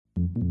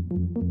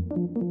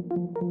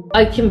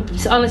I can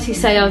honestly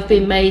say I've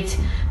been made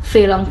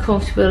feel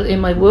uncomfortable in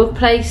my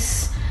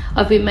workplace.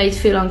 I've been made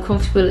feel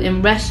uncomfortable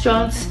in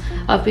restaurants.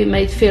 I've been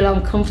made feel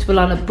uncomfortable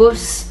on a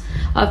bus.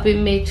 I've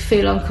been made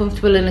feel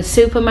uncomfortable in a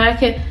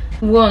supermarket.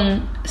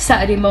 One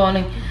Saturday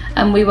morning,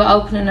 and we were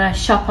opening our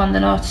shop on the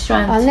North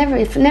Strand. I'll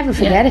never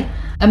forget it.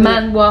 A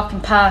man walking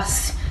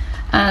past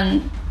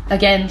and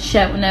again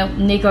shouting out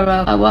nigger.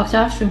 I walked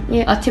after him.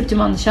 Yeah. I tipped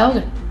him on the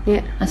shoulder.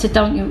 Yeah. I said,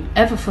 don't you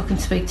ever fucking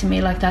speak to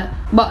me like that.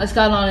 What has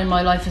gone on in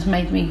my life has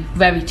made me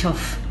very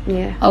tough.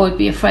 Yeah. I would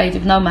be afraid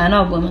of no man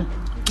or woman.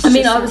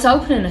 I was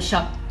opening a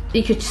shop.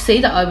 You could see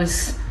that it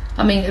was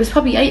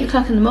probably 8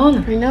 o'clock in the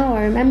morning. I know,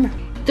 I remember.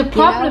 The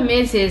problem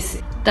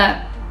is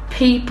that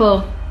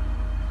people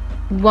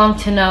want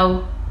to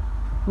know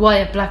why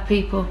are black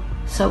people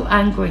so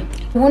angry.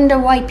 I wonder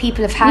why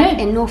people have had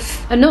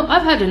enough.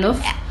 I've had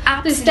enough.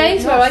 Absolutely There's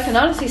days enough. where I can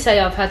honestly say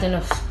I've had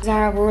enough. It's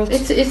our world.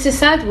 It's a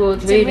sad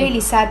world, It's a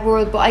really sad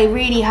world, but I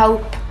really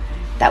hope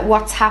that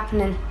what's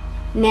happening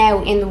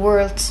now in the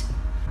world,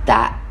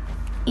 that,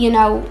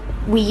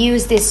 we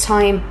use this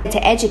time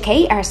to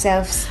educate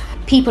ourselves.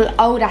 People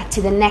owe that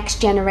to the next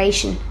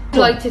generation. I'd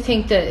like to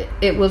think that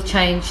it will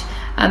change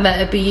and that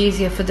it'll be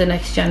easier for the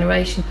next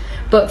generation.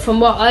 But from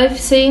what I've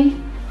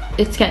seen,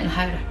 it's getting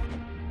harder.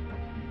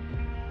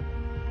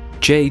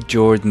 Jade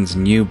Jordan's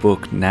new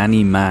book,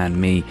 Nanny Man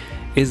Me,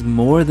 is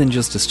more than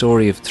just a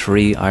story of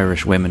 3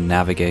 Irish women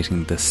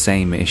navigating the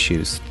same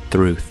issues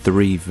through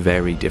 3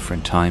 very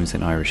different times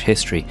in Irish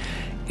history.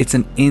 It's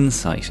an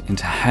insight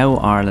into how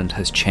Ireland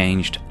has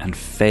changed and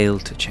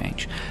failed to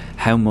change,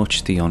 how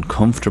much the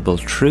uncomfortable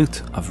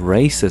truth of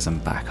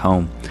racism back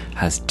home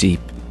has deep,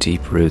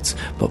 deep roots.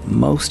 But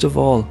most of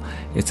all,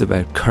 it's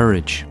about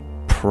courage,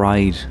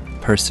 pride,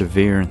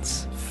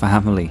 perseverance,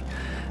 family,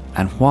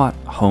 and what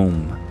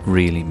home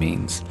really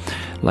means.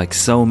 Like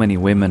so many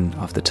women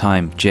of the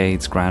time,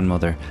 Jade's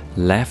grandmother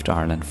left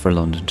Ireland for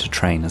London to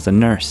train as a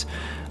nurse.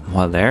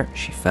 While there,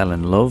 she fell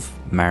in love,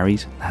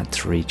 married, and had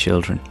 3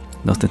 children.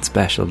 Nothing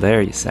special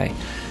there, you say.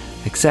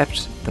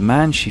 Except the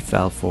man she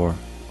fell for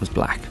was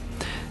black.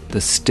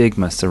 The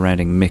stigma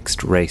surrounding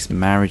mixed race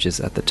marriages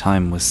at the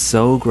time was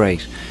so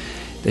great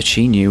that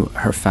she knew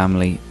her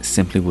family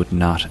simply would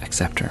not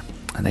accept her.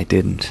 And they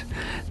didn't.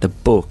 The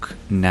book,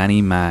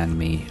 Nanny Man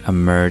Me,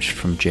 emerged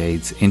from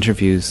Jade's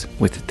interviews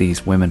with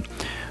these women,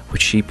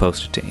 which she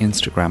posted to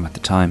Instagram at the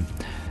time.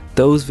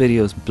 Those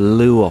videos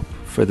blew up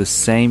for the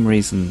same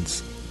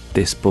reasons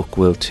this book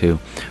will too.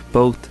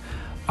 Both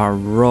are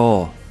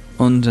raw,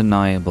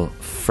 undeniable,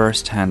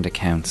 first-hand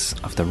accounts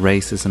of the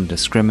racism,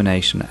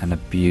 discrimination and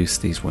abuse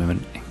these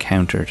women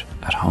encountered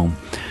at home.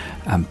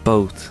 And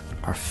both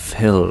are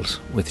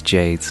filled with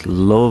Jade's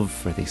love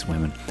for these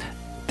women,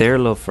 their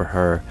love for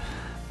her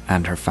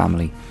and her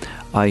family.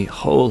 I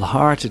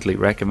wholeheartedly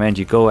recommend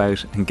you go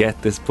out and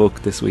get this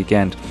book this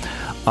weekend.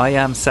 I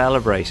am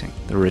celebrating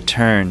the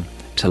return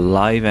to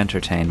live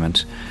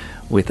entertainment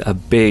with a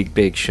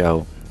big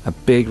show, a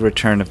big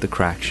return of the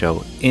Crack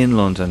Show in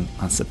London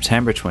on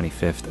September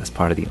 25th as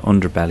part of the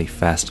Underbelly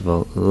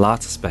Festival.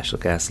 Lots of special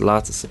guests,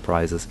 lots of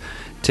surprises.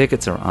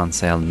 Tickets are on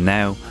sale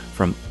now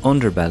from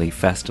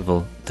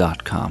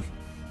underbellyfestival.com.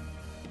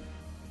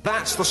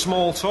 That's the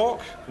small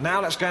talk.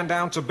 Now let's get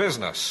down to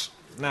business.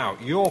 Now,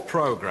 your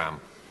programme.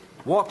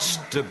 What's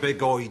the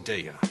big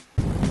idea?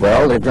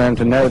 Well, they've grown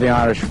to know the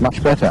Irish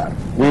much better.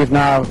 We've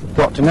now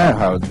got to know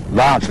how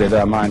largely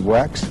their mind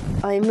works.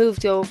 I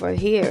moved over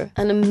here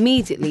and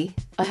immediately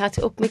I had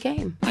to up my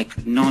game. I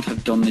could not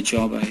have done the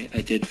job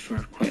I did for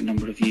quite a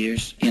number of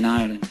years in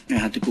Ireland. I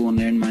had to go and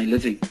earn my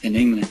living in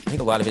England. I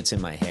think a lot of it's in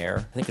my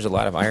hair. I think there's a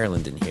lot of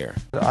Ireland in here.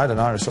 I had an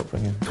Irish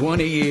upbringing.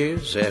 20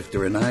 years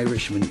after an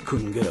Irishman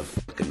couldn't get a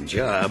fucking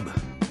job,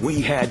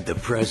 we had the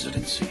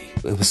presidency.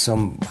 It was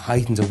some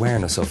heightened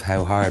awareness of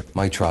how hard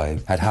my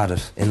tribe had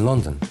it in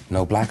London.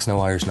 No blacks, no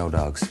Irish, no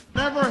dogs.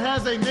 Never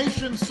has a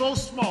nation so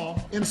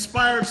small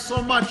inspired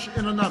so much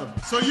in another.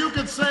 So you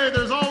could say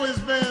there's always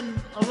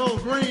been a little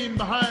green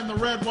behind the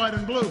red, white,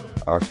 and blue.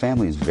 Our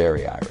family is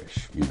very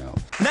Irish, you know.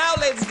 Now,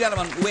 ladies and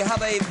gentlemen, we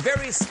have a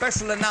very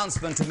special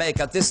announcement to make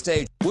at this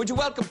stage. Would you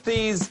welcome,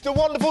 please, the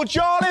wonderful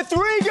Charlie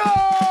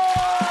Threego!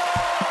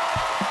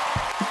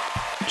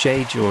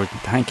 Jade Jordan,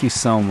 thank you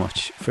so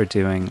much for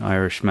doing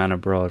Irishman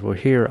Abroad. We're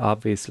here,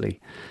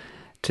 obviously,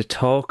 to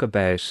talk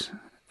about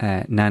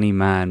Nanny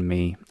Man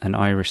Me, an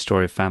Irish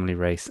story of family,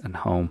 race and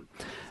home,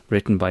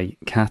 written by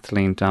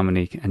Kathleen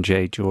Dominique and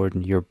Jade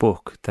Jordan, your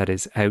book that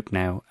is out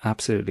now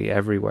absolutely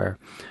everywhere.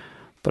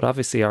 But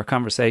obviously our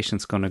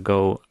conversation's going to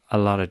go a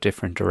lot of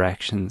different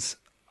directions.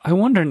 I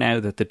wonder now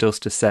that the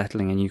dust is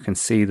settling and you can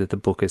see that the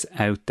book is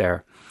out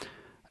there,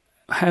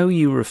 how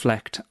you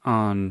reflect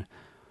on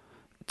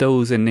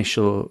those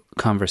initial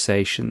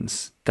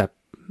conversations that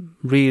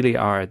really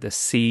are the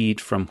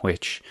seed from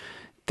which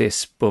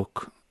this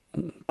book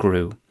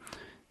grew.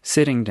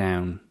 Sitting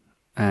down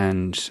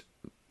and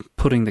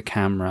putting the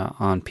camera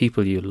on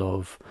people you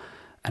love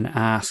and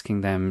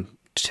asking them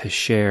to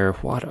share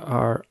what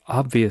are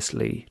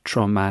obviously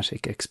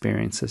traumatic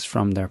experiences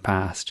from their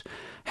past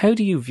How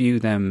do you view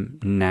them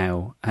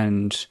now?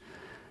 And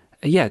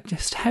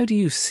just how do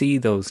you see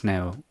those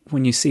now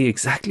when you see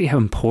exactly how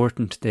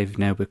important they've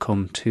now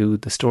become to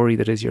the story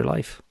that is your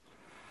life?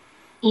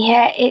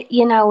 Yeah,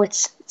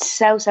 it's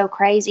so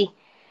crazy.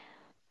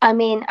 I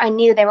mean, I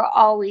knew they were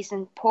always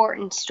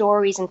important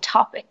stories and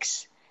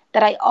topics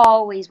that I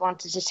always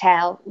wanted to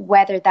tell,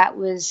 whether that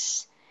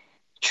was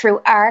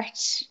through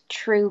art,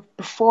 through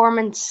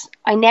performance.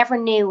 I never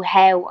knew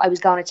how I was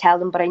going to tell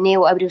them, but I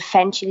knew I would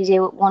eventually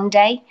do it one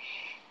day.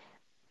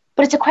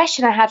 But it's a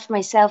question I had for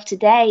myself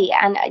today,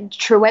 and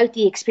throughout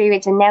the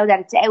experience, and now that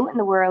it's out in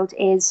the world,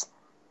 is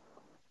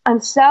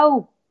I'm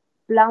so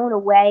blown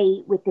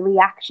away with the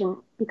reaction,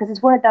 because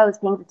it's one of those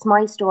things. It's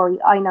my story.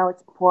 I know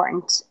it's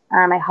important,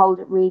 and I hold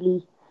it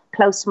really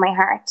close to my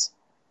heart.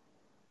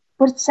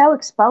 But it's so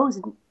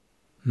exposing.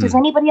 Does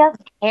anybody else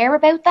care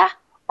about that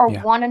or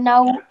want to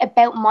know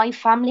about my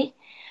family?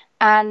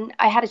 And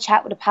I had a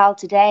chat with a pal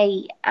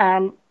today,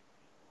 and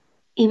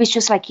he was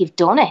just like, "You've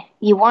done it.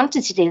 You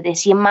wanted to do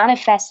this. You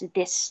manifested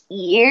this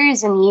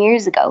years and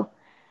years ago,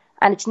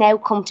 and it's now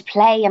come to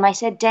play." And I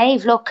said,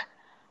 "Dave, look,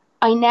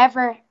 I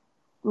never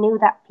knew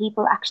that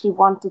people actually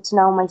wanted to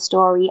know my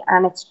story,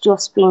 and it's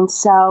just been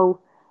the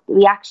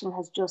reaction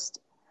has just,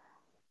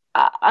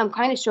 I'm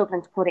kind of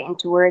struggling to put it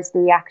into words, the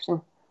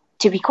reaction.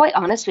 To be quite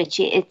honest with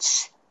you,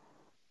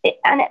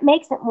 and it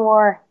makes it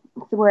more,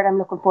 what's the word I'm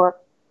looking for,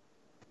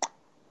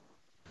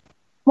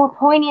 more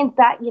poignant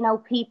that,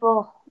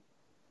 people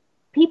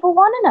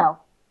want to know.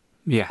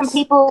 Yes. And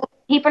people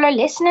are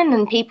listening,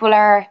 and people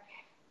are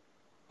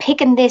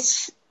picking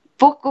this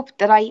book up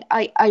that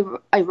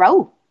I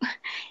wrote.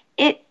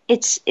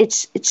 It's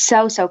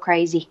so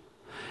crazy.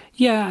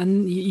 Yeah,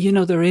 and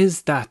there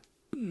is that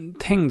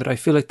thing that I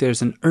feel like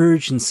there's an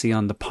urgency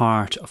on the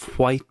part of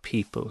white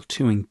people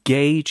to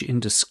engage in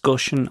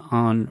discussion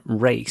on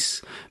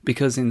race,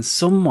 because in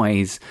some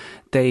ways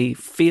they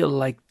feel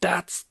like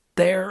that's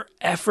their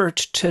effort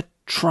to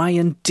try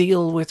and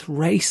deal with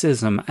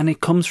racism, and it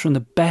comes from the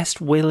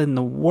best will in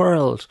the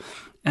world,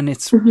 and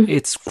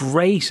it's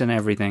great and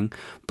everything.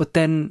 But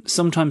then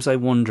sometimes I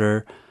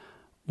wonder,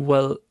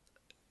 well,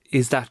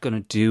 is that going to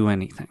do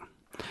anything?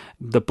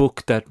 The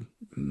book that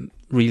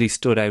really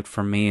stood out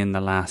for me in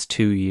the last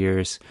 2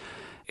 years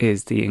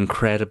is the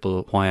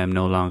incredible Why I'm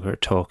No Longer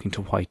Talking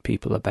to White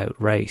People About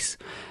Race,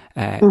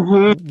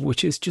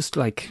 which is just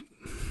like,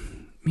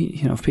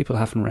 if people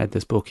haven't read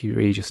this book, you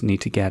really just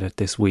need to get it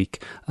this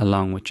week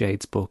along with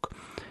Jade's book,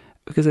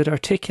 because it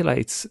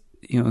articulates,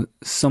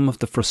 some of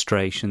the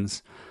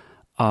frustrations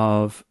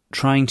of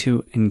trying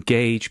to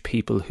engage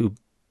people who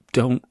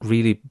don't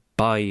really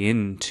buy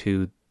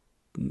into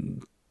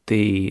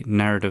the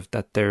narrative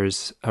that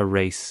there's a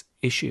race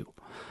issue,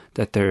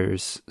 that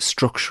there's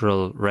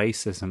structural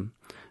racism,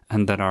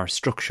 and that our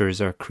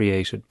structures are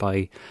created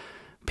by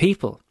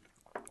people.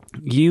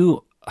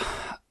 You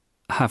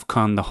have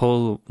gone the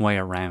whole way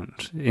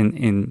around.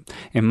 In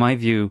my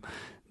view,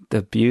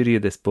 the beauty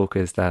of this book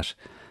is that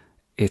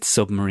it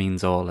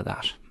submarines all of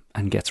that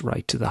and gets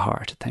right to the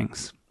heart of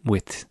things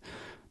with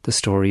the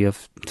story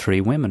of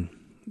 3 women: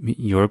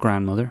 your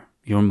grandmother,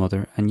 your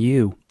mother, and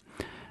you.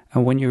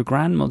 And when your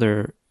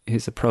grandmother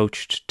is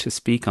approached to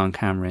speak on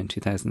camera in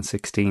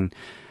 2016,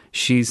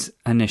 she's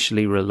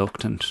initially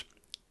reluctant.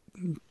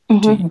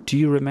 Do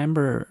you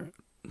remember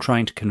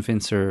trying to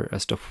convince her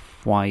as to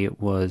why it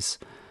was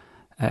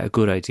a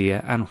good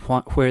idea, and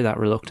where that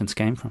reluctance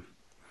came from?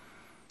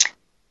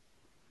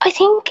 I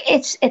think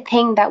it's a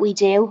thing that we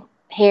do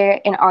here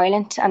in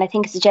Ireland, and I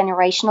think it's a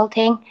generational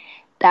thing,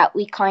 that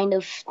we kind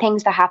of,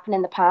 things that happen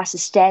in the past, it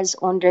stays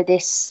under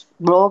this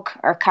rug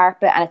or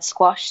carpet and it's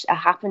squashed. It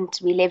happened,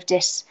 we lived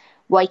it,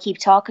 why keep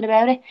talking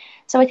about it?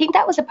 So I think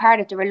that was a part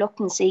of the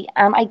reluctancy.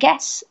 And I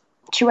guess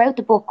throughout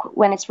the book,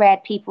 when it's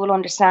read, people will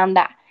understand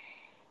that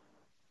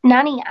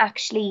Nanny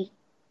actually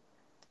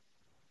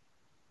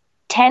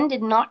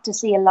tended not to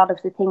see a lot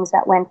of the things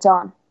that went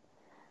on.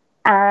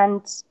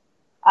 And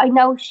I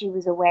know she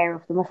was aware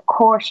of them. Of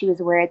course she was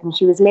aware of them.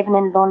 She was living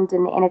in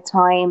London in a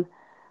time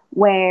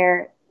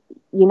where,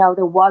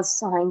 there was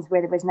signs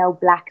where there was no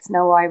blacks,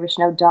 no Irish,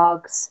 no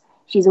dogs.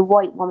 She's a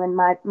white woman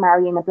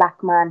marrying a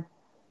black man.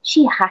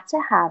 She had to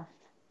have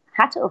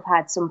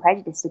had some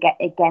prejudice to get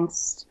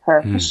against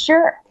her, for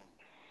sure.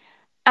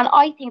 And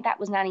I think that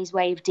was Nanny's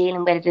way of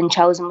dealing with it, and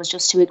chosen was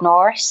just to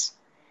ignore it.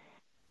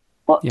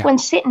 But when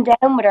sitting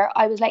down with her,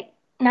 I was like,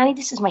 Nanny,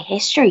 this is my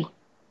history.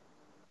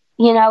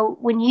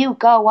 When you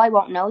go, I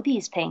won't know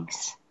these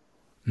things.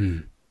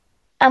 And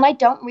I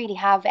don't really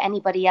have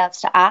anybody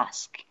else to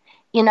ask.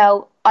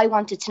 I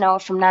wanted to know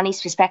it from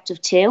Nanny's perspective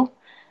too.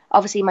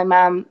 Obviously, my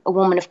mum, a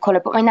woman of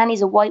colour, but my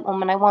nanny's a white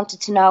woman. I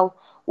wanted to know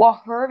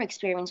what her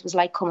experience was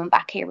like coming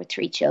back here with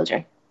 3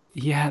 children.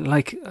 Yeah,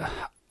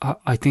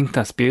 I think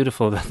that's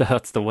beautiful that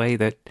that's the way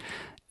that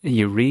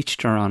you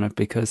reached her on it,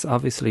 because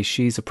obviously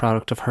she's a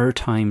product of her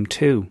time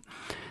too.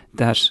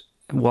 That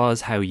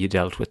was how you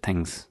dealt with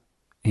things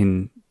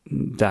in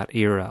that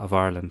era of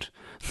Ireland.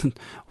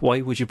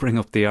 Why would you bring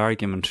up the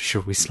argument?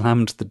 Sure, we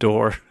slammed the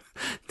door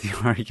the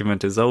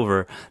argument is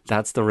over.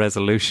 That's the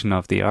resolution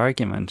of the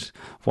argument.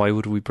 Why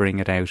would we bring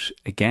it out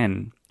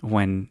again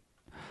when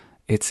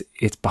it's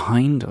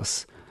behind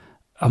us?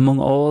 Among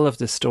all of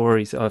the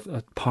stories of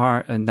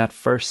part in that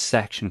first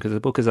section, because the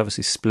book is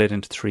obviously split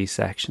into 3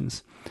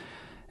 sections,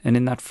 and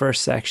in that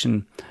first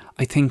section,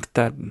 I think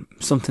that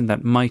something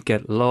that might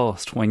get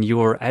lost when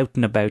you're out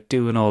and about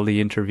doing all the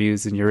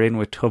interviews and you're in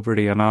with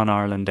Tubridy and on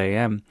Ireland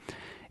AM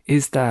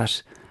is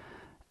that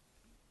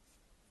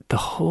the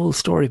whole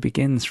story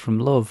begins from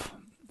love.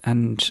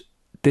 And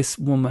this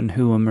woman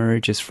who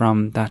emerges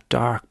from that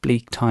dark,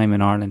 bleak time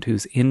in Ireland,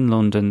 who's in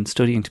London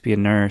studying to be a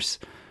nurse,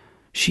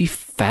 she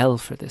fell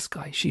for this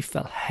guy. She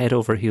fell head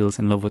over heels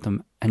in love with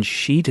him, and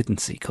she didn't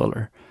see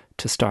colour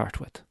to start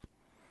with.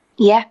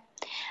 Yeah.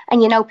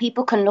 And, you know,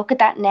 people can look at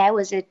that now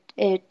as a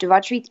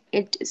derogatory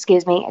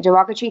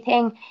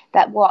thing,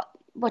 that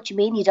what you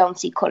mean you don't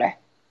see colour?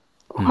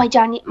 My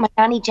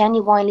nanny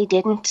genuinely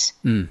didn't.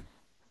 And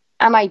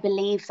I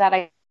believe that.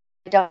 I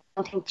don't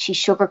think she's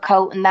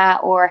sugarcoating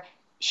that, or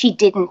she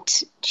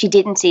didn't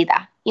see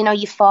that. You know,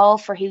 you fall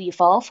for who you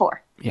fall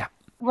for. Yeah.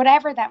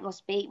 Whatever that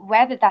must be,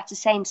 whether that's the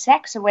same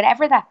sex or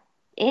whatever that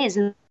is,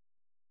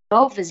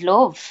 love is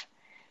love.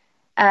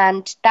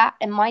 And that,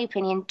 in my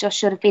opinion, just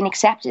should have been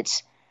accepted.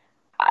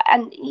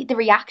 And the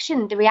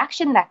reaction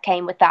that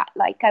came with that,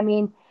 like, I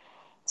mean,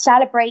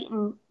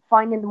 celebrating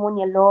finding the one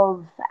you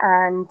love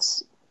and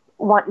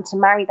wanting to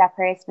marry that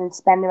person and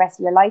spend the rest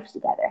of your life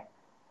together,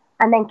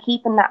 and then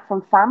keeping that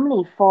from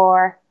family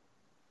for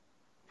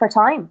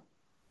time,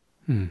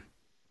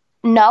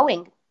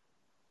 knowing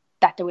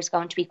that there was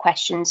going to be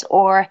questions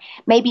or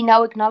maybe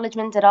no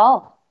acknowledgement at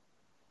all,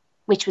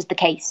 which was the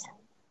case.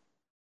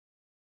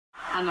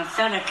 And a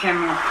fella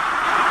came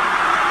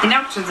up, he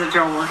knocked at the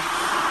door,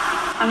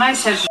 and I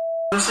said,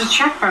 there's a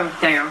chap out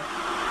there.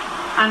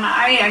 And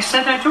I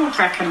said, I don't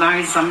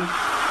recognise him.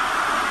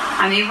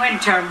 And he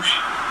went out,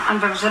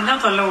 and there was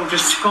another load of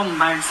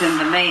scumbags in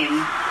the lane,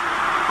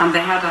 and they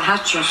had a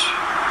hatchet.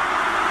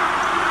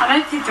 And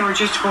I think they were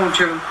just going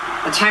to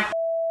attack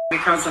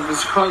because of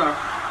his colour.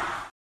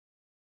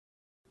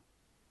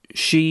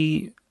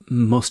 She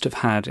must have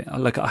had,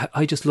 like,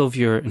 I just love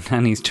your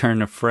nanny's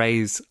turn of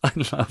phrase. I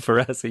love her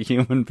as a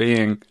human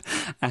being.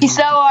 And she's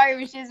so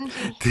Irish, isn't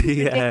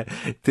she?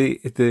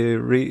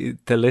 The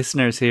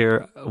listeners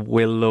here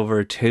will love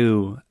her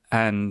too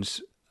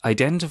and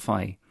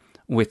identify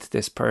with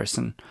this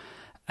person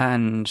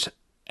and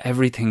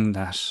everything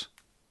that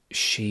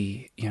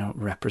she, you know,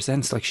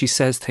 represents. Like, she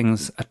says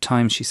things at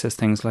times. She says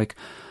things like,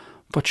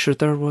 "But sure,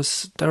 there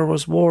was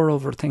war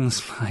over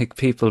things like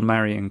people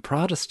marrying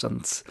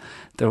Protestants.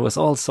 There was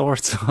all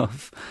sorts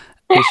of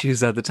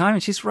issues at the time."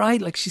 And she's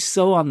right. Like, she's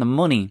so on the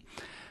money,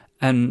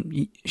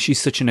 and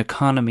she's such an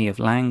economy of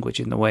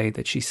language in the way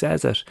that she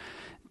says it,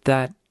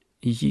 that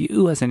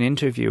you as an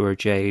interviewer,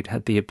 Jade,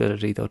 had the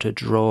ability though to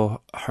draw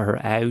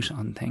her out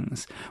on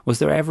things. Was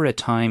there ever a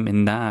time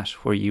in that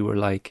where you were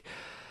like,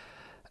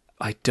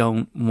 I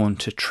don't want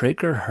to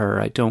trigger her.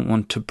 I don't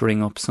want to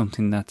bring up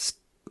something that's,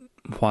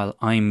 while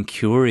I'm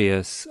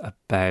curious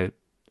about,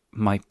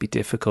 might be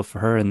difficult for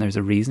her, and there's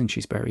a reason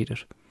she's buried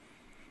it?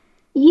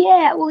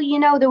 Yeah, well, you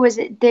know, there was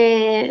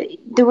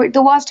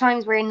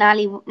times where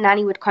Nanny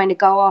would kind of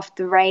go off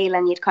the rail,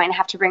 and you'd kind of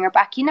have to bring her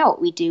back. You know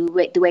what we do,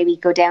 the way we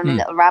go down a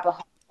little rabbit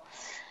hole,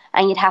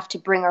 and you'd have to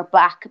bring her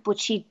back.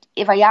 But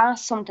if I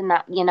asked something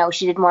that, you know,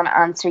 she didn't want to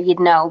answer, you'd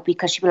know,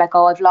 because she'd be like,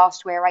 "Oh, I've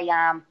lost where I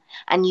am,"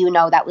 and you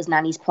know that was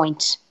Nanny's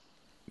point.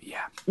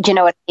 Yeah. Do you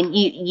know what I mean?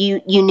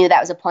 You knew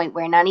that was a point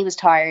where Nanny was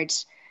tired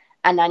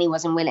and Nanny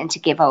wasn't willing to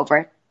give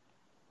over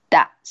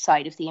that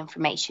side of the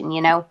information,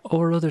 you know?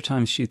 Or other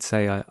times she'd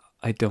say,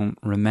 I don't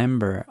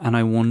remember. And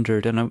I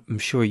wondered, and I'm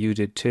sure you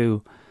did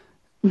too,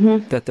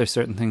 that there's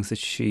certain things that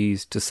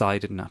she's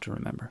decided not to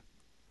remember.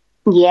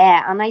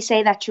 Yeah, and I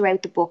say that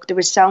throughout the book. There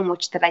was so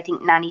much that I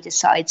think Nanny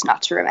decides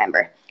not to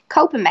remember.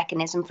 Coping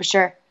mechanism for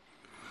sure.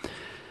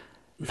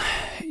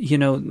 You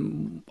know,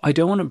 I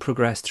don't want to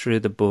progress through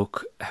the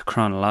book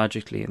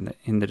chronologically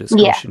in the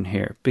discussion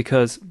here,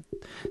 because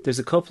there's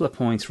a couple of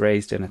points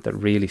raised in it that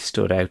really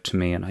stood out to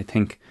me, and I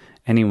think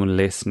anyone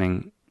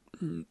listening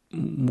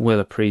will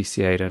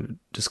appreciate a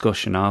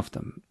discussion of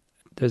them.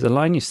 There's a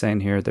line you say in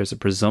here, there's a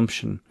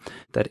presumption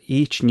that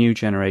each new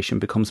generation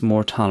becomes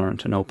more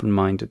tolerant and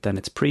open-minded than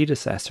its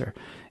predecessor,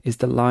 is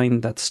the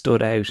line that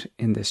stood out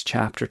in this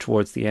chapter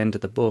towards the end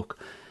of the book.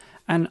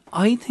 And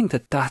I think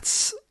that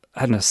that's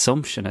an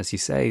assumption, as you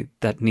say,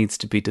 that needs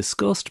to be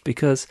discussed,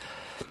 because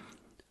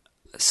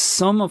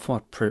some of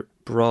what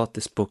brought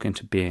this book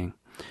into being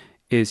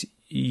is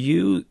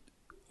you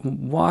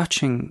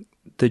watching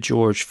the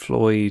George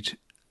Floyd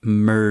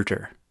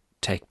murder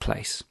take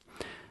place,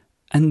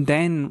 and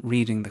then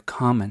reading the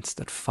comments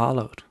that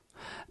followed,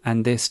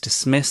 and this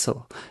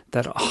dismissal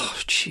that,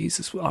 oh,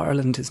 Jesus,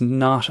 Ireland is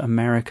not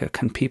America.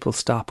 Can people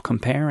stop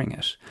comparing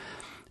it?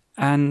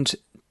 And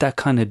that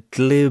kind of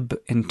glib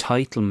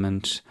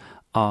entitlement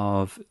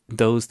of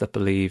those that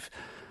believe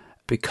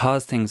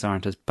because things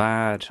aren't as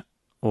bad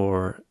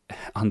or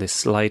on this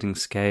sliding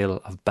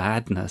scale of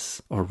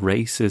badness or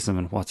racism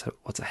and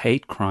what's a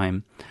hate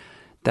crime,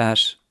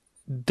 that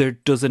there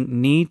doesn't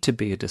need to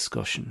be a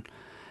discussion.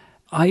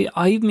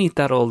 I meet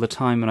that all the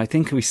time, and I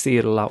think we see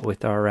it a lot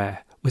with our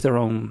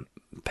own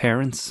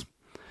parents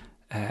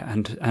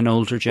and an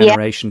older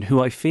generation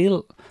who I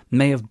feel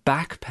may have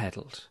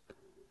backpedaled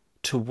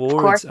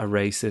towards a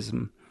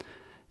racism.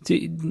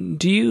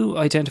 Do you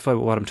identify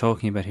with what I'm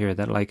talking about here?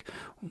 That like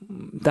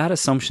that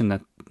assumption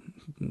that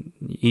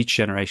each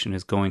generation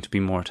is going to be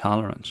more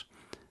tolerant.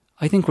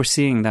 I think we're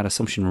seeing that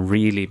assumption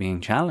really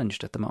being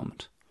challenged at the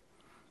moment.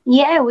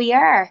 Yeah, we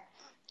are.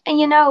 And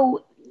you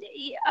know,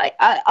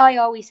 I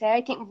always say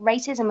I think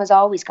racism is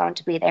always going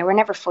to be there. We're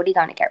never fully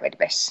going to get rid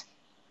of it.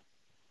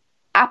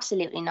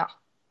 Absolutely not.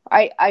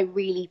 I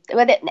really,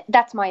 well,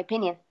 that's my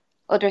opinion.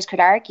 Others could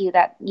argue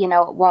that, you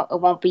know, it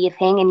won't be a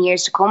thing in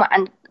years to come,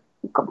 and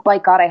by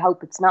God, I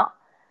hope it's not.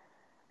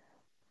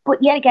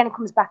 But yet again, it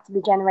comes back to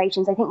the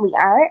generations. I think we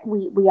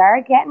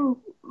are getting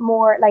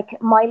more,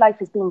 like, my life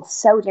has been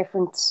so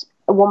different,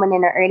 a woman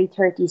in her early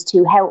 30s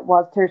to how it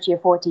was 30 or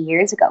 40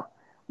 years ago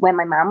when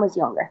my mum was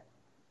younger.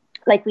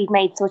 Like, we've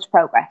made such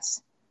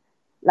progress,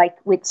 like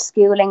with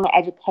schooling,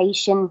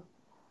 education,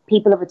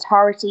 people of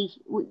authority,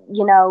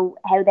 you know,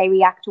 how they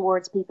react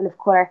towards people of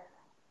colour.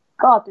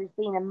 God, there's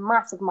been a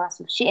massive,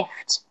 massive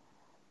shift.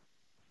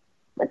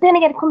 But then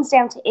again, it comes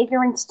down to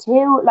ignorance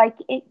too. Like,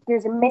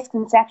 there's a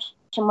misconception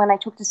when I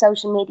took to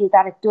social media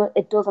that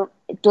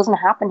it doesn't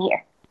happen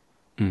here.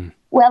 Mm.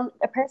 Well,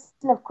 a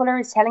person of colour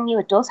is telling you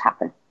it does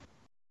happen,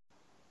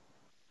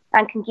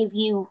 and can give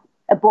you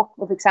a book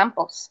of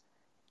examples.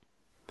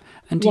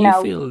 And do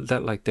you feel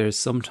that, like, there's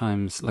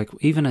sometimes, like,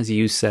 even as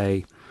you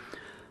say,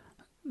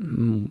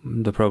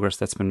 the progress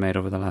that's been made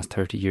over the last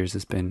 30 years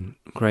has been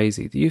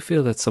crazy. Do you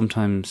feel that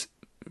sometimes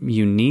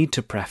you need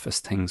to preface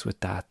things with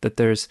that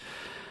there's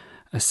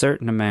a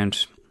certain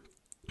amount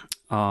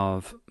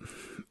of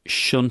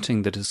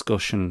shunting the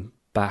discussion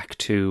back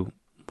to,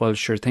 well,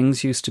 sure,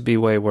 things used to be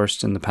way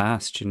worse in the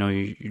past, you know,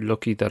 you're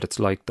lucky that it's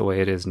like the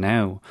way it is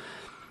now,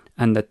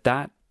 and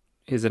that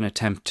is an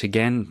attempt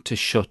again to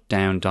shut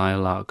down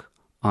dialogue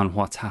on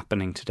what's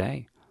happening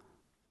today?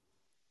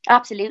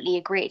 Absolutely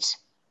agreed.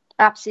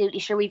 Absolutely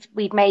sure.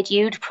 We've made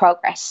huge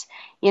progress.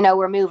 You know,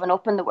 we're moving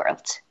up in the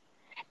world.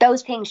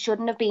 Those things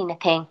shouldn't have been a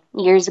thing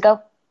years ago.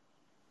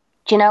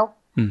 Do you know?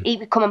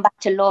 Even coming back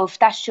to love,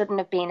 that shouldn't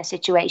have been a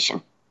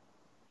situation.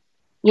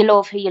 You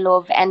love who you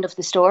love, end of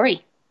the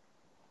story.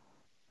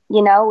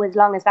 You know, as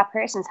long as that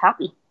person's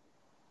happy.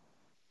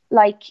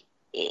 Like,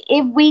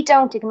 if we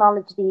don't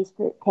acknowledge these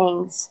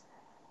things,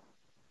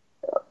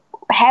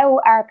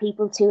 how are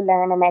people to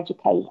learn and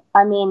educate?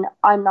 I mean,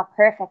 I'm not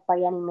perfect by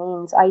any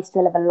means. I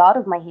still have a lot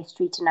of my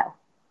history to know.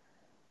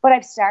 But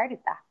I've started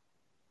that.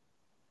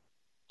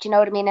 Do you know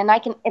what I mean? And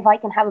if I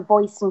can have a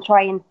voice and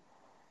try and,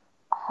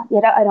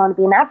 you know, I don't want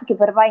to be an advocate,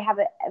 but if I have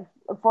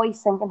a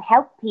voice and can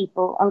help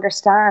people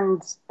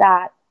understand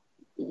that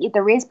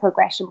there is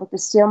progression, but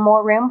there's still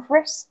more room for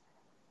it,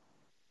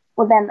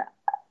 well, then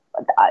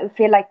I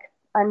feel like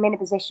I'm in a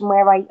position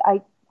where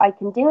I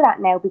can do that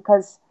now,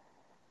 because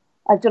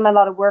I've done a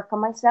lot of work on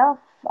myself.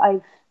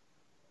 I've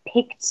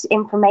picked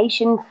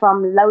information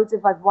from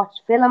I've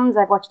watched films,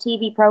 I've watched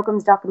TV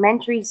programs,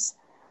 documentaries.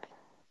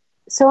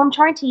 So I'm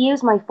trying to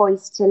use my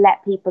voice to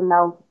let people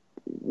know,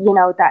 you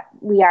know, that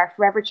we are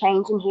forever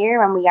changing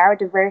here and we are a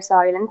diverse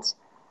island.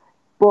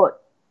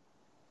 But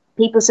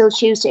people still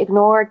choose to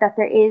ignore that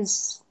there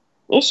is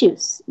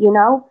issues, you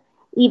know.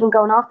 Even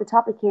going off the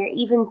topic here,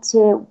 even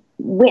to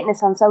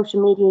witness on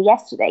social media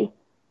yesterday,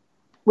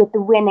 with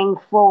the winning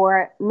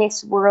for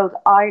Miss World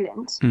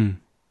Ireland,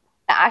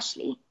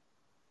 Ashley,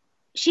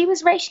 she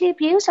was racially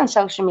abused on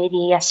social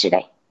media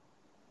yesterday.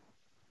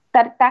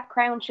 That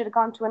crown should have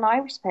gone to an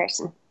Irish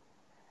person.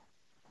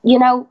 You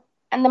know,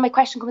 and then my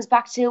question comes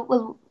back to,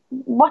 well,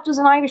 what does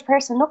an Irish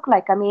person look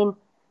like? I mean,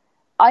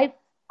 I've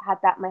had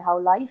that my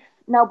whole life.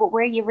 No, but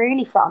where are you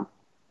really from?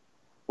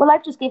 Well,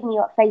 I've just given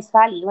you at face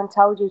value and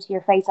told you to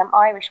your face I'm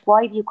Irish.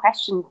 Why have you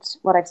questioned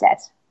what I've said?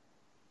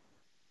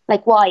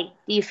 Like, why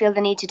do you feel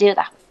the need to do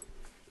that?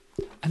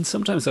 And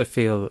sometimes I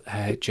feel,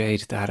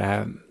 Jade,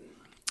 that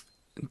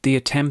the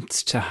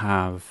attempts to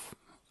have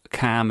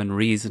calm and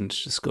reasoned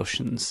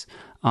discussions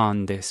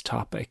on this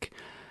topic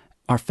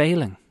are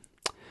failing.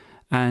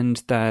 And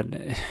that,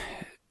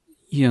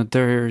 you know,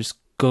 there's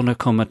going to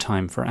come a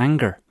time for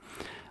anger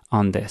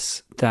on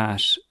this,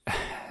 that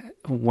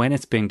when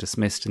it's being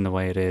dismissed in the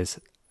way it is,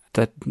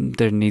 that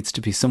there needs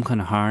to be some kind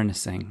of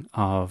harnessing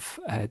of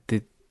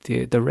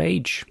the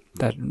rage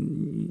that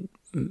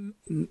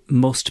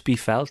must be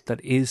felt,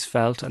 that is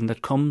felt, and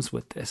that comes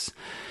with this.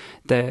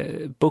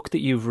 The book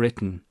that you've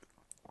written,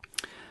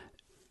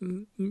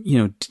 you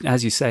know,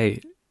 as you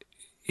say,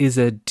 is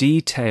a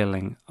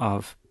detailing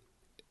of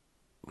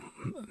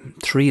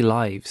 3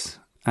 lives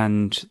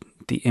and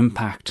the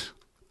impact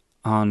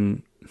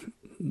on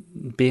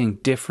being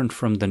different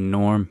from the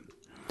norm,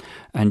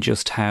 and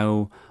just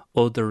how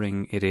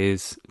othering it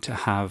is to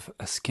have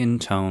a skin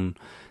tone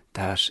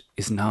that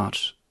is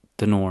not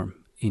the norm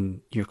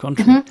in your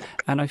country.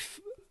 And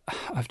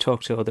I've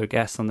talked to other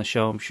guests on the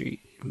show. I'm sure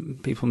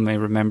people may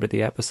remember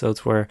the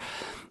episodes where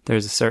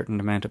there's a certain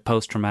amount of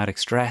post-traumatic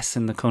stress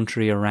in the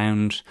country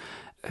around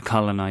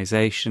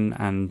colonization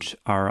and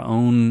our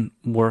own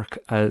work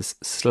as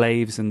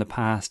slaves in the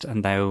past,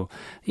 and now,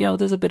 you know,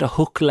 there's a bit of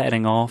hook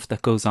letting off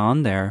that goes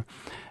on there.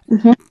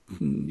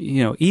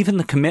 You know, even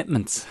the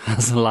commitments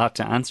has a lot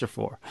to answer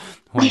for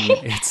when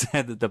it's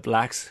said that the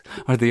blacks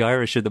or the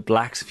Irish are the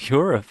blacks of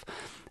Europe.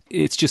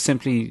 It's just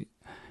simply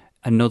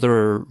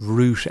another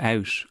route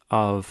out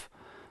of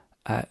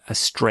a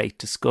straight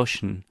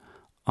discussion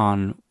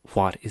on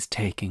what is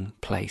taking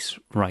place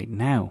right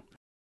now.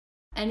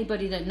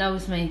 Anybody that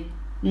knows me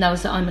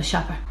knows that I'm a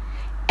shopper.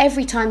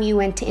 Every time you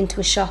went into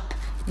a shop,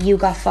 you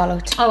got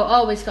followed. Oh,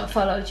 always got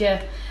followed,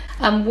 yeah.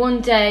 And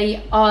one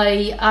day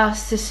I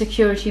asked the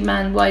security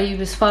man why he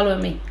was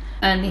following me,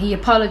 and he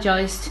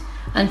apologised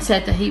and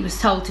said that he was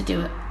told to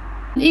do it.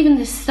 Even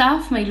the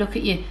staff may look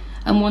at you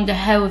and wonder,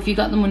 how have you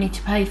got the money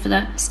to pay for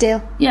that?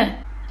 Still.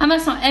 Yeah. And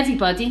that's not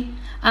everybody,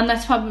 and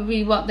that's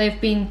probably what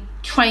they've been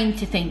trained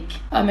to think.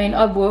 I mean,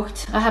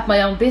 I had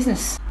my own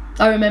business.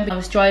 I remember I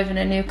was driving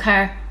a new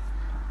car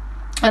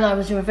and I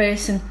was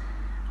reversing,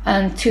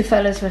 and two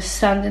fellas were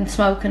standing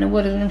smoking, and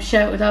one of them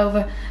shouted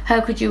over, "How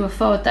could you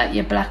afford that,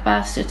 you black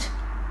bastard?"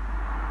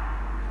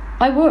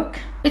 I work.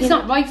 It's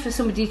not right for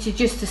somebody to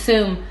just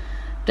assume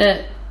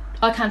that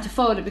I can't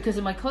afford it because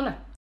of my colour.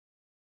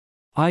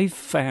 I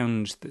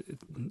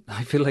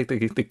feel like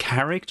the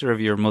character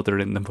of your mother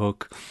in the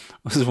book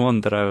was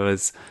one that I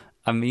was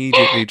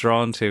immediately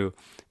drawn to,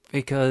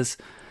 because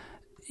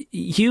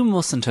you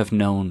mustn't have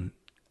known,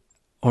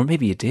 or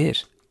maybe you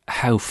did,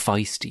 how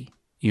feisty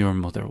your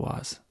mother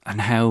was and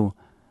how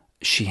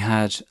she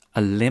had a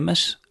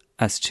limit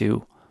as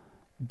to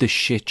the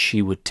shit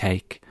she would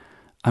take.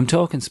 I'm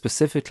talking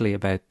specifically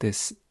about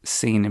this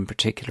scene in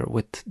particular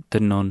with the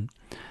nun,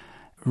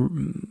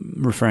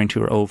 referring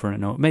to her over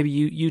and over. Maybe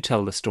you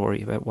tell the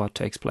story about what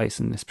takes place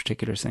in this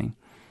particular scene.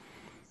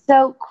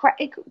 So,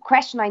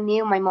 question, I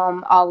knew my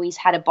mum always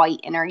had a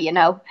bite in her, you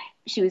know.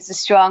 She was a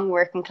strong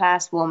working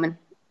class woman,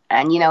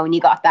 and, you know, when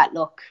you got that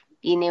look,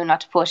 you knew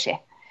not to push it.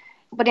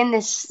 But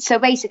so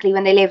basically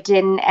when they lived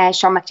in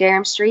Sean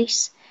McDermott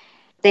Street,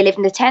 they lived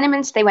in the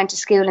tenements, they went to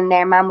school in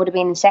there. Mum would have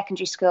been in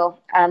secondary school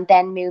and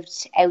then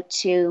moved out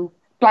to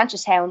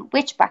Blanchardstown,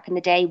 which back in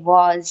the day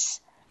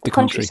was the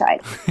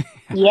countryside.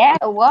 Yeah,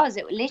 it was.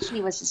 It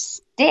literally was the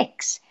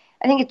sticks.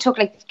 I think it took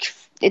like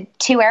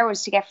 2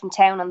 hours to get from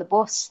town on the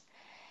bus.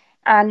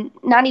 And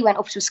Nanny went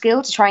up to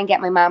school to try and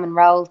get my mum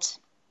enrolled,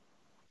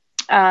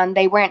 and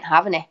they weren't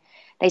having it.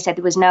 They said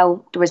there was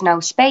no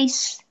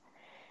space.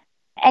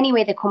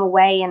 Anyway, they come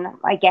away, and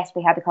I guess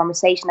they had the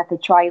conversation that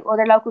they'd try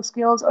other local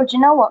schools. Or do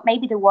you know what?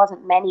 Maybe there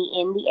wasn't many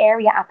in the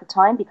area at the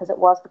time because it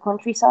was the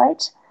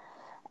countryside.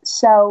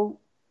 So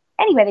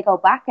anyway, they go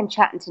back and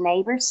chatting to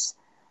neighbours,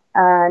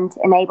 and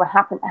a neighbour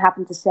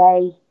happened to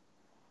say,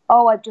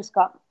 "Oh, I've just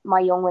got my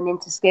young one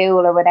into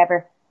school," or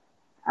whatever.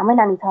 And my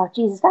nanny thought,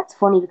 Jesus, that's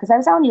funny, because I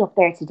was only up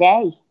there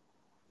today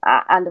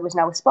and there was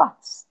no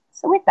spots.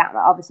 So with that,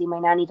 obviously my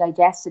nanny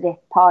digested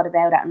it, thought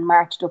about it, and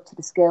marched up to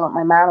the school with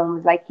my mum and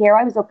was like, "Here,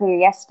 I was up here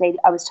yesterday,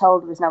 I was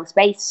told there was no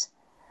space.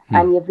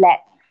 And you've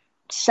let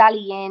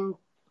Sally in,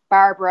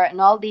 Barbara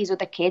and all these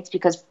other kids,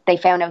 because they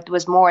found out there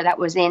was more that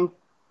was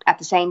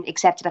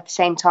accepted at the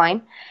same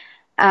time.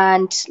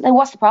 And like,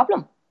 what's the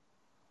problem?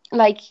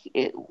 Like,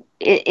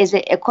 is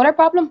it a colour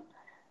problem?"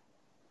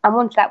 And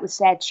once that was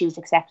said, she was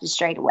accepted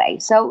straight away.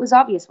 So it was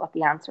obvious what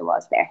the answer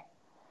was there.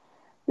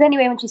 But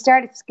anyway, when she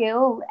started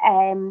school,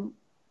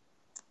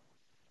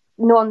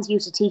 nuns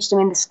used to teach them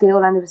in the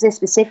school, and there was this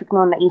specific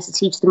nun that used to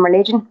teach them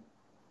religion.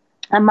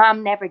 And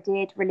Mum never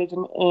did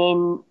religion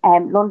in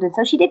London,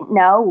 so she didn't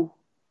know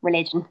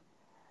religion.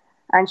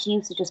 And she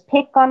used to just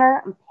pick on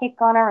her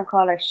and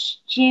call her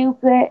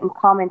stupid and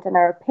comment on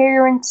her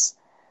appearance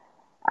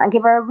and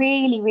give her a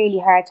really, really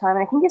hard time.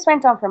 And I think this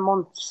went on for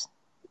months.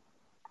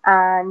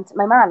 And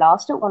my ma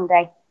lost it one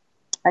day,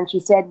 and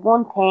she said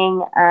one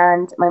thing,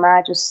 and my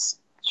ma just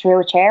threw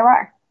a chair at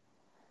her.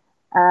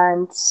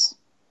 And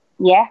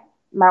yeah,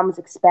 Mum was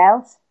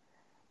expelled,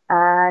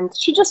 and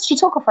she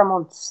took it for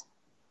months.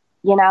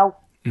 You know,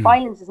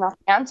 violence is not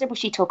the answer, but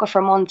she took it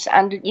for months.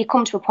 And you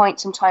come to a point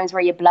sometimes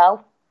where you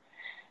blow,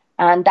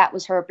 and that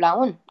was her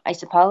blowing, I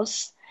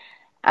suppose.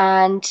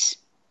 And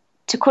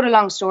to cut a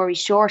long story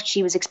short,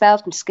 she was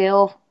expelled from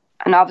school,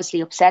 and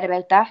obviously upset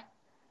about that.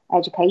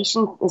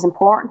 Education is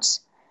important,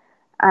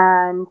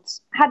 and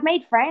had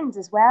made friends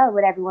as well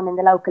with everyone in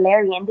the local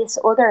area, in this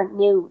other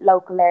new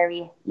local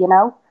area, you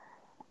know,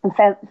 and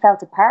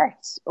felt a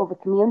part of a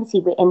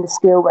community within the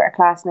school with her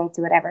classmates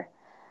or whatever.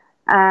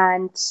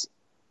 And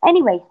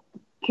anyway,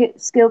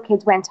 school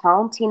kids went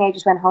home,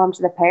 teenagers went home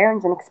to their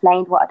parents and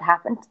explained what had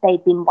happened.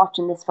 They'd been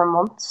watching this for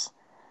months,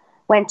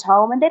 went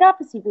home, and they'd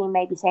obviously been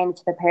maybe saying it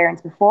to their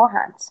parents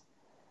beforehand.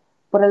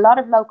 But a lot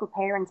of local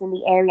parents in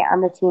the area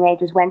and their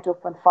teenagers went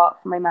up and fought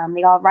for my mum.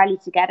 They all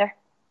rallied together,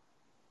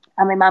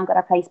 and my mum got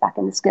her place back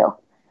in the school.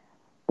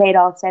 They'd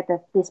all said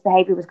that this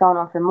behaviour was going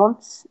on for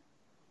months.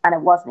 and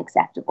it wasn't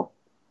acceptable.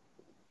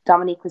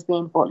 Dominique was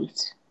being bullied.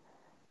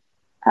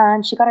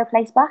 And she got her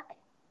place back.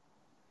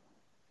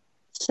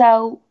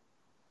 So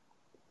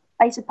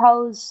I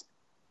suppose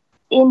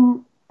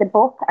in the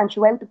book and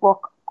throughout the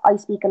book, I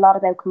speak a lot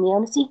about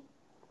community,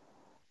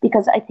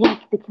 because I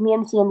think the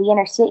community in the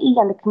inner city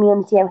and the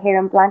community out here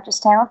in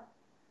Blanchardstown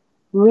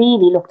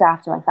really looked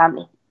after my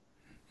family.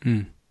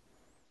 Mm.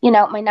 You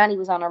know, my nanny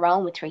was on her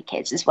own with 3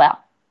 kids as well.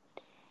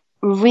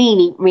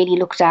 Really, really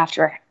looked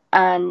after her.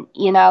 And,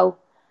 you know,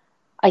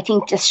 I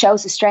think this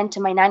shows the strength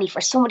of my nanny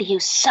for somebody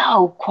who's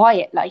so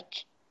quiet.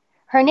 Like,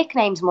 her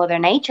nickname's Mother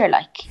Nature.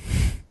 Like,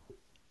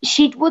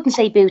 she wouldn't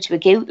say boo to a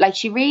goat. Like,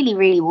 she really,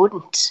 really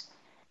wouldn't.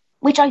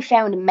 Which I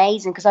found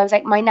amazing, because I was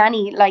like, my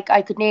nanny, like,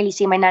 I could nearly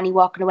see my nanny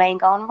walking away and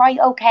going, right,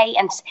 okay,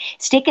 and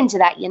sticking to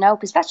that, you know,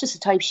 because that's just the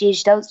type she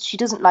is. She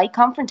doesn't like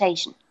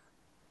confrontation.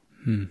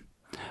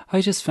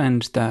 I just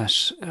found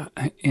that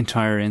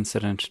entire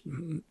incident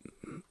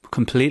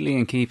completely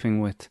in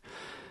keeping with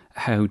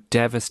how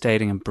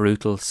devastating and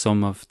brutal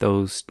some of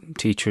those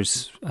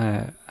teachers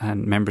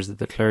and members of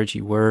the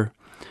clergy were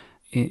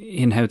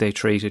in how they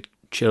treated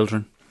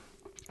children.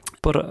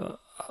 But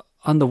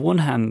on the one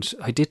hand,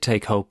 I did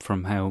take hope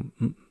from how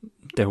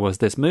there was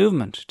this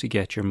movement to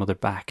get your mother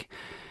back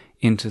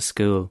into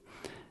school.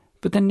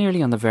 But then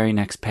nearly on the very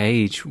next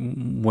page,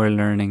 we're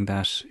learning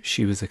that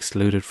she was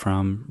excluded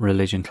from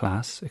religion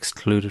class,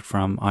 excluded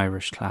from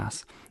Irish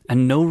class,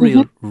 and no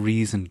real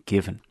reason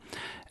given.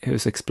 It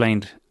was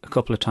explained a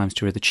couple of times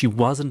to her that she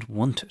wasn't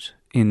wanted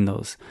in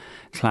those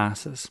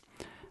classes.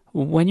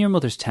 When your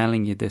mother's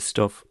telling you this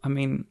stuff, I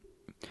mean,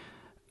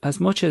 as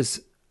much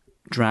as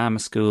drama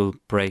school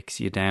breaks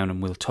you down,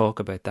 and we'll talk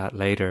about that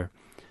later,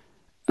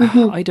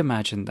 I'd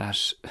imagine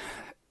that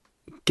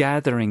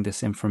gathering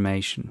this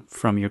information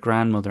from your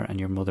grandmother and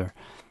your mother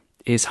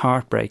is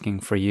heartbreaking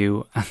for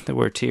you, and there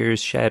were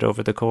tears shed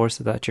over the course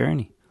of that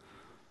journey.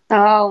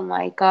 Oh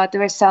my God,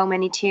 there were so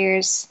many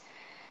tears.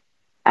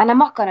 And I'm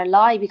not going to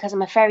lie, because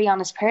I'm a very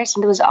honest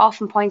person. There was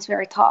often points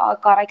where I thought,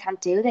 oh God, I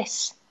can't do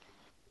this.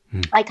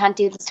 I can't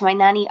do this to my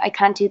nanny. I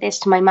can't do this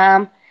to my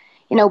mum.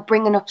 You know,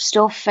 bringing up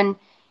stuff, and,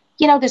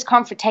 you know, there's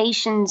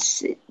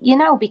confrontations, you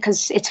know,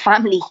 because it's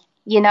family.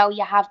 You know,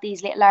 you have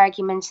these little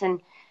arguments,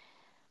 and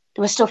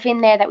there was stuff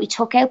in there that we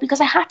took out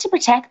because I had to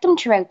protect them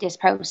throughout this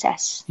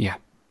process. Yeah.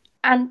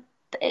 And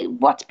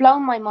what's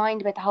blown my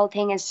mind about the whole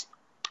thing is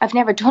I've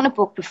never done a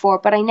book before,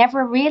 but I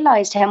never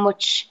realised how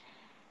much,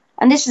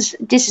 and this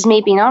is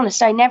me being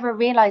honest, I never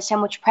realised how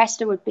much press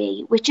there would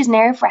be, which is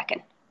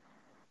nerve-wracking.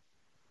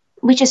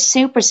 Which is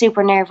super,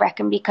 super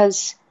nerve-wracking,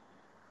 because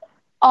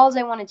all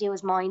I want to do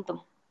is mind them.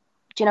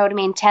 Do you know what I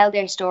mean? Tell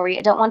their story.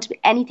 I don't want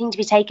anything to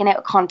be taken out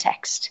of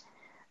context.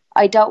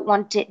 I don't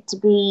want it to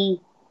be,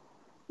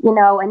 you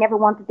know, I never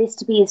wanted this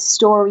to be a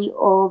story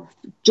of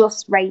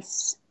just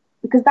race,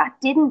 because that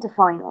didn't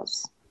define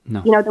us.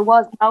 No. You know, there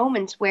was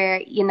moments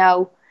where, you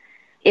know,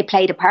 it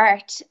played a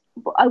part,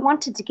 but I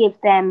wanted to give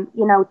them,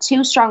 you know,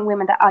 2 strong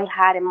women that I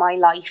had in my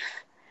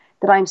life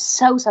that I'm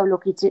so, so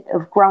lucky to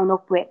have grown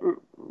up with, and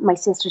my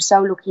sister's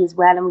so lucky as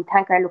well, and we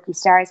thank our lucky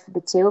stars for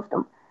the 2 of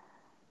them.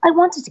 I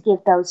wanted to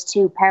give those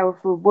 2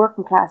 powerful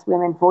working class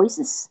women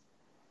voices,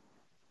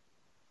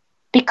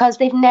 because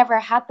they've never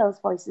had those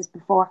voices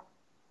before.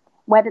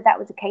 Whether that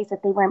was a case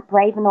that they weren't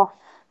brave enough,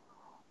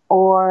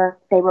 or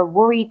they were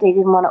worried, they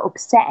didn't want to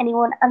upset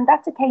anyone. And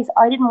that's a case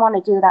I didn't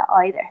want to do that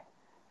either.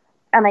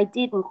 And I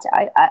didn't.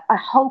 I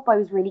hope I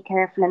was really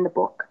careful in the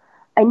book.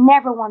 I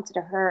never wanted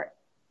to hurt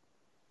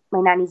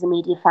my nanny's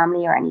immediate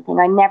family or anything.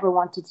 I never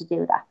wanted to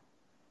do that.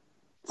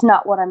 It's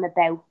not what I'm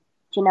about,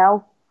 you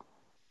know?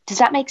 Does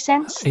that make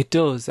sense? It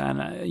does.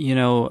 And, you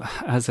know,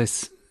 as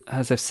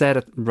I've said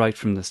it right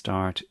from the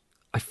start,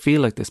 I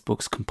feel like this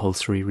book's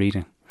compulsory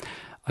reading.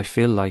 I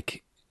feel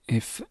like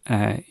if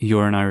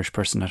you're an Irish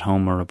person at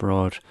home or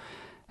abroad,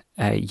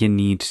 you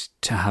need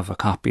to have a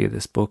copy of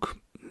this book.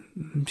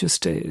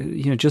 Just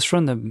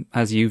from the,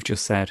 as you've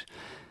just said,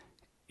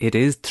 it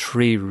is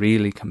 3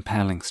 really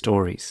compelling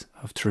stories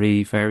of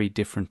 3 very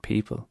different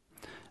people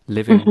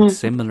living with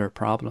similar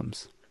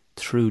problems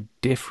through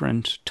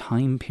different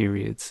time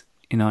periods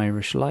in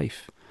Irish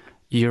life.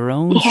 Your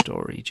own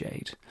story,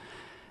 Jade,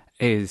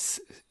 is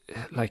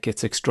like,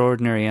 it's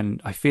extraordinary,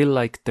 and I feel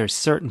like there's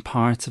certain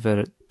parts of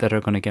it that are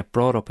going to get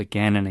brought up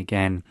again and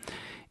again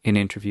in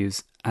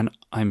interviews, and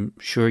I'm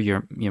sure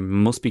you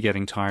must be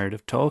getting tired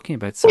of talking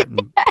about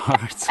certain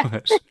parts of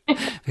it,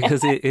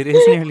 because it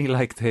is nearly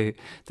like the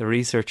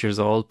researchers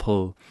all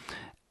pull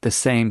the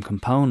same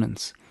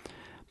components.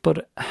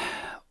 But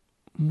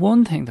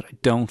one thing that I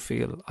don't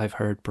feel I've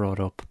heard brought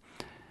up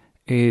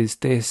is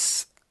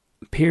this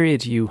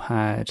period you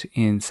had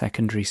in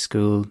secondary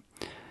school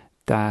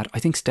that I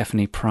think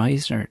Stephanie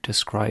Preisner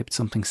described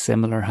something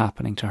similar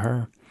happening to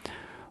her,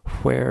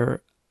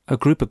 where a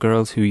group of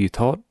girls who you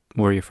thought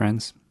were your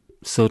friends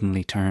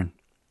suddenly turn.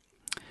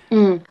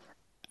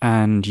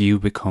 And you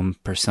become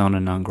persona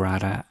non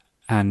grata,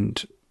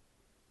 and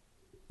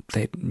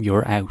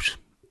you're out.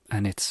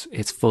 And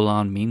it's full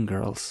on Mean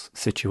Girls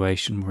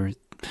situation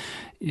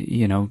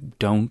you know,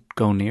 don't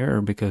go near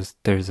her because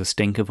there's a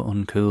stink of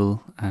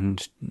uncool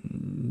and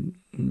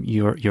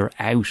you're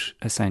out,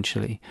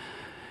 essentially.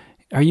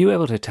 Are you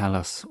able to tell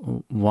us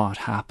what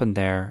happened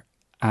there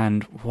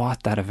and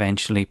what that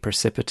eventually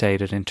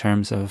precipitated in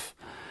terms of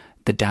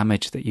the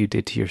damage that you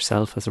did to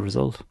yourself as a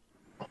result?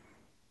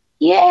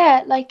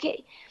 Yeah, like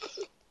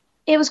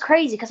it was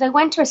crazy because I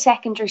went to a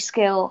secondary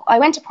school. I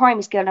went to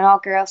primary school, an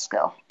all-girls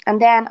school.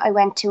 And then I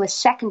went to a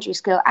secondary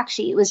school.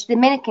 Actually, it was the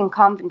Dominican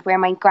convent where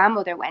my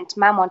grandmother went.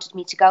 Mum wanted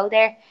me to go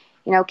there,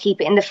 you know,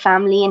 keep it in the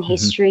family and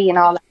history and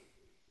all that.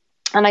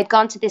 And I'd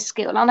gone to this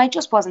school and I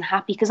just wasn't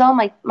happy because all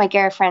my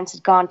girlfriends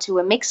had gone to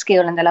a mixed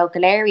school in the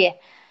local area.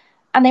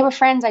 And they were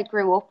friends I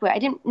grew up with.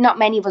 Not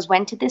many of us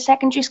went to this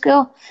secondary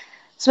school.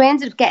 So I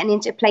ended up getting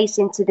into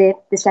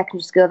the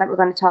secondary school that we're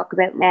going to talk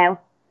about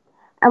now.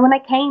 And when I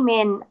came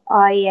in,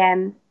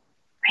 I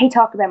hate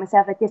talking about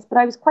myself like this, but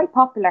I was quite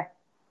popular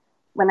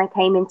when I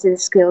came into the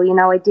school. You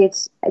know, I did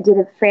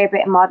a fair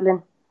bit of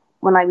modelling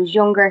when I was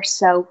younger.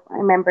 So I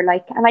remember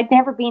and I'd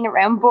never been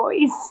around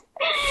boys.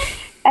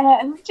 Do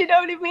you know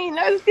what I mean?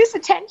 This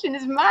attention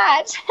is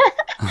mad.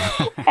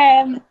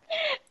 And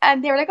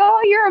they were like,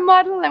 oh, you're a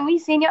model and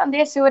we've seen you on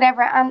this or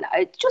whatever. And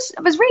I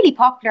was really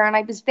popular and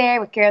I was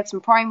there with girls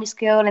from primary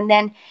school, and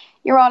then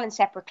you're all in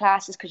separate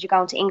classes because you're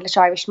going to English,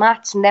 Irish,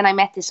 maths. And then I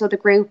met this other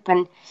group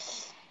and,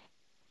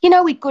 you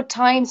know, we had good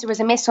times. There was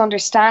a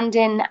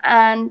misunderstanding.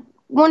 And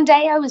one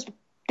day I was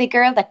the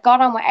girl that got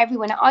on with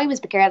everyone. I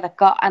was the girl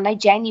and I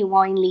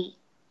genuinely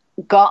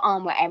got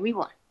on with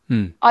everyone.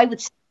 I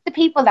would say the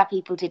people that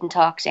people didn't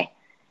talk to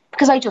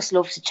because I just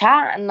love to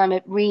chat and I'm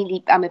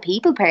a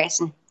people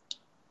person.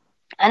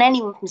 And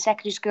anyone from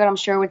secondary school, I'm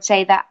sure, would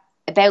say that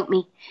about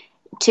me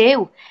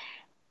too.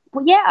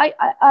 But yeah,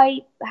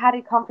 I had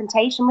a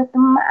confrontation with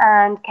them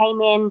and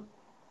came in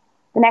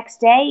the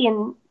next day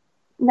and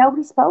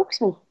nobody spoke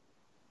to me.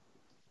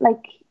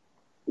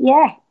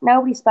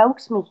 Nobody spoke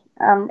to me.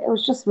 And it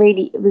was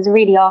a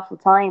really awful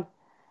time.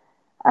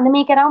 And I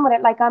mean, get on with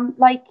it.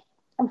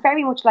 I'm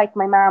very much like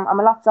my mum. I'm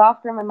a lot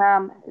softer than my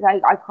mum.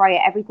 I cry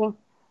at everything.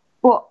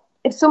 But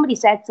if somebody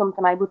said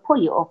something, I would pull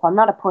you up. I'm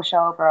not a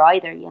pushover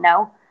either, you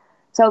know.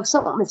 So if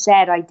something was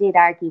said, I did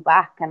argue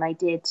back and I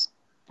did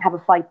have a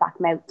fight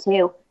back mouth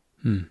too.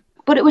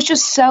 But it was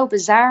just so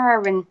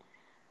bizarre. And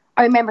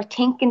I remember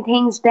thinking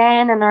things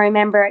then. And I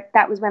remember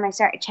that was when I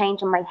started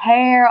changing my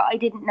hair. I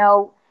didn't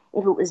know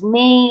if it was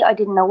me. I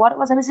didn't know what it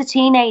was. I was a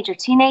teenager.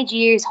 Teenage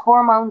years,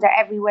 hormones are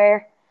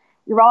everywhere.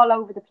 You're all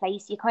over the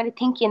place. You kind of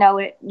think you know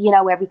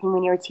everything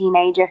when you're a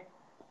teenager.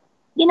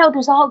 You know,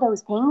 there's all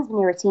those things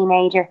when you're a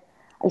teenager.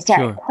 I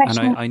started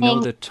questioning and I know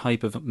the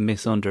type of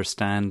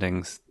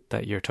misunderstandings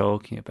that you're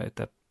talking about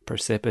that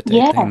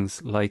precipitate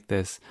things like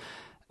this.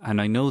 And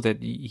I know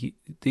that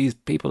these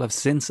people have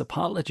since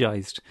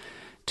apologized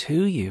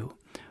to you.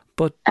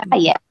 But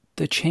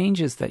the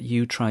changes that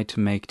you tried to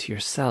make to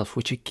yourself,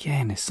 which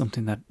again is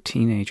something that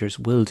teenagers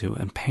will do,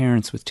 and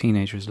parents with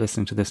teenagers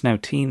listening to this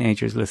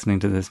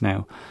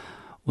now,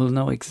 will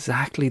know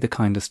exactly the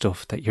kind of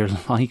stuff that you're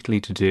likely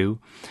to do,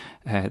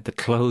 the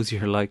clothes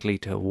you're likely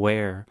to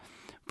wear.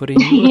 But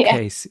in your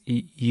case,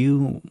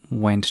 you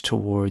went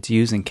towards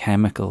using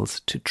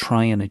chemicals to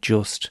try and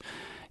adjust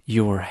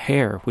your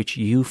hair, which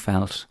you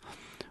felt.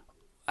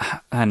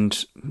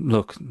 And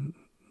look,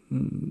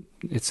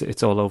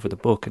 it's all over the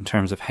book in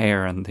terms of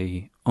hair and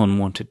the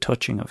unwanted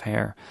touching of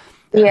hair.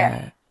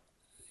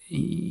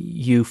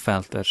 You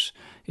felt that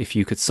if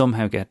you could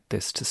somehow get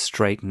this to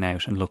straighten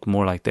out and look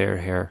more like their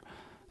hair,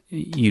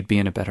 you'd be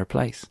in a better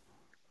place.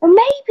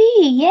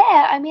 Maybe,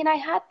 yeah. I mean, I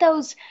had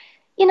those,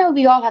 you know,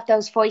 we all have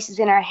those voices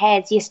in our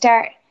heads. You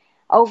start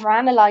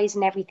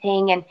overanalyzing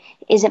everything, and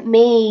is it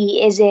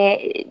me? Is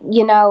it,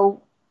 you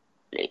know,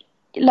 it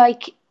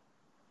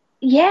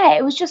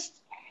was just,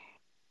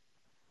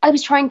 I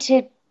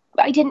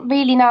didn't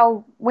really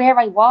know where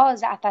I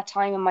was at that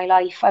time in my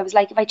life. I was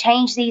like, if I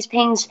change these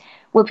things,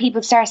 will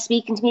people start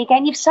speaking to me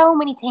again? You have so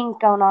many things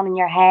going on in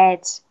your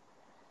head.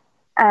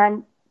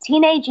 And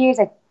teenage years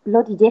are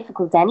bloody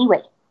difficult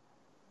anyway.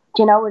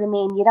 Do you know what I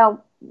mean?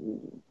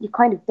 You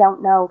kind of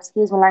don't know,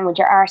 excuse my language,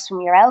 your arse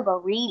from your elbow,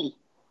 really.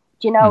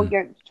 Do you know,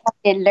 you're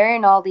trying to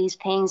learn all these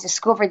things,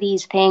 discover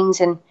these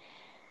things. And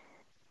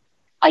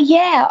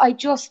I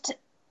just,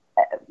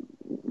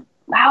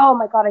 oh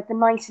my God, I had the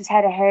nicest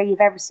head of hair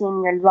you've ever seen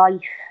in your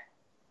life.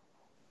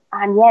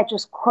 And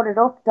just cut it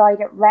up, dyed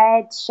it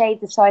red,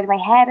 shaved the side of my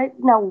head. I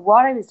didn't know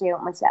what I was doing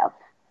with myself.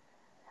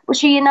 But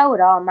sure, you know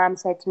it all. Mum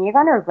said to me, you're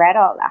going to regret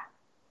all that.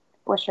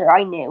 But sure,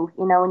 I knew,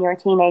 you know, when you're a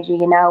teenager,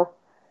 you know.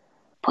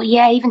 But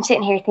yeah, even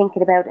sitting here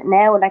thinking about it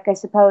now, I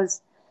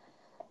suppose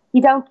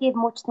you don't give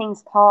much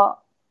things thought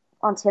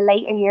until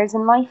later years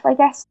in life, I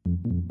guess.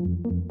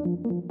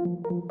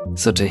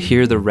 So to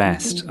hear the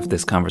rest of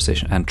this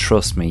conversation, and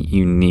trust me,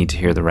 you need to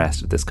hear the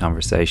rest of this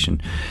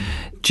conversation,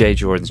 Jay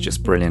Jordan's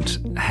just brilliant.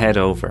 Head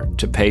over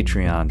to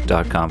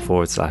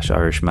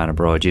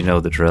patreon.com/IrishmanAbroad. You know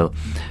the drill.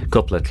 A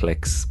couple of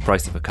clicks,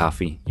 price of a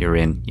coffee, you're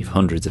in. You've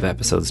hundreds of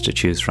episodes to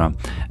choose from,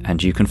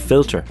 and you can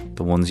filter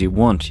the ones you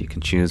want. You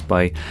can choose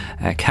by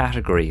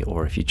category,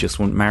 or if you just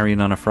want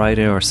Marion on a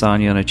Friday or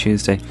Sonia on a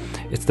Tuesday,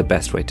 it's the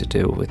best way to do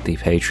it with the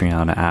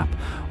Patreon app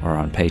or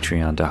on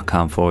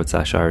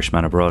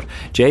patreon.com/IrishmanAbroad.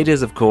 Jade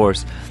is, of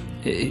course,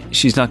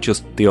 she's not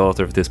just the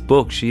author of this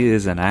book, she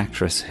is an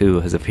actress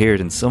who has appeared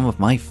in some of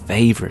my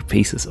favourite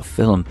pieces of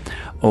film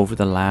over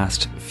the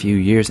last few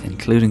years,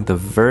 including The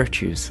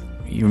Virtues.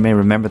 You may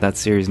remember that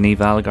series.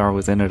 Niamh Algar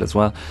was in it as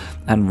well.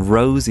 And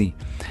Rosie,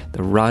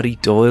 the Roddy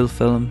Doyle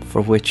film,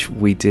 for which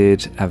we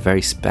did a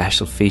very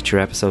special feature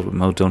episode with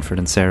Mo Dunford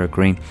and Sarah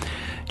Green.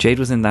 Jade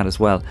was in that as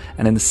well.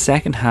 And in the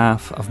second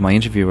half of my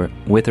interview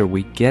with her,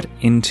 we get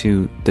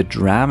into the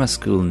drama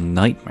school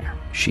nightmare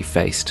she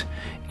faced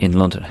in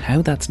London,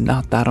 how that's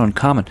not that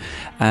uncommon,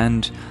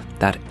 and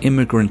that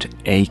immigrant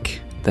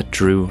ache that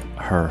drew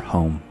her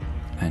home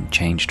and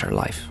changed her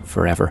life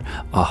forever.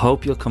 I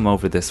hope you'll come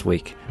over this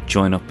week,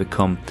 join up,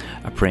 become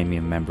a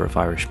premium member of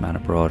Irishman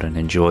Abroad, and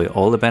enjoy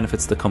all the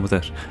benefits that come with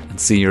it, and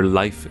see your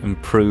life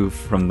improve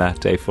from that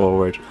day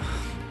forward.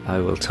 I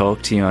will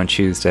talk to you on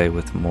Tuesday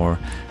with more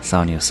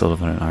Sonia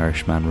Sullivan and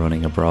Irishman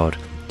Running Abroad.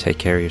 Take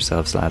care of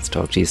yourselves, lads.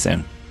 Talk to you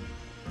soon.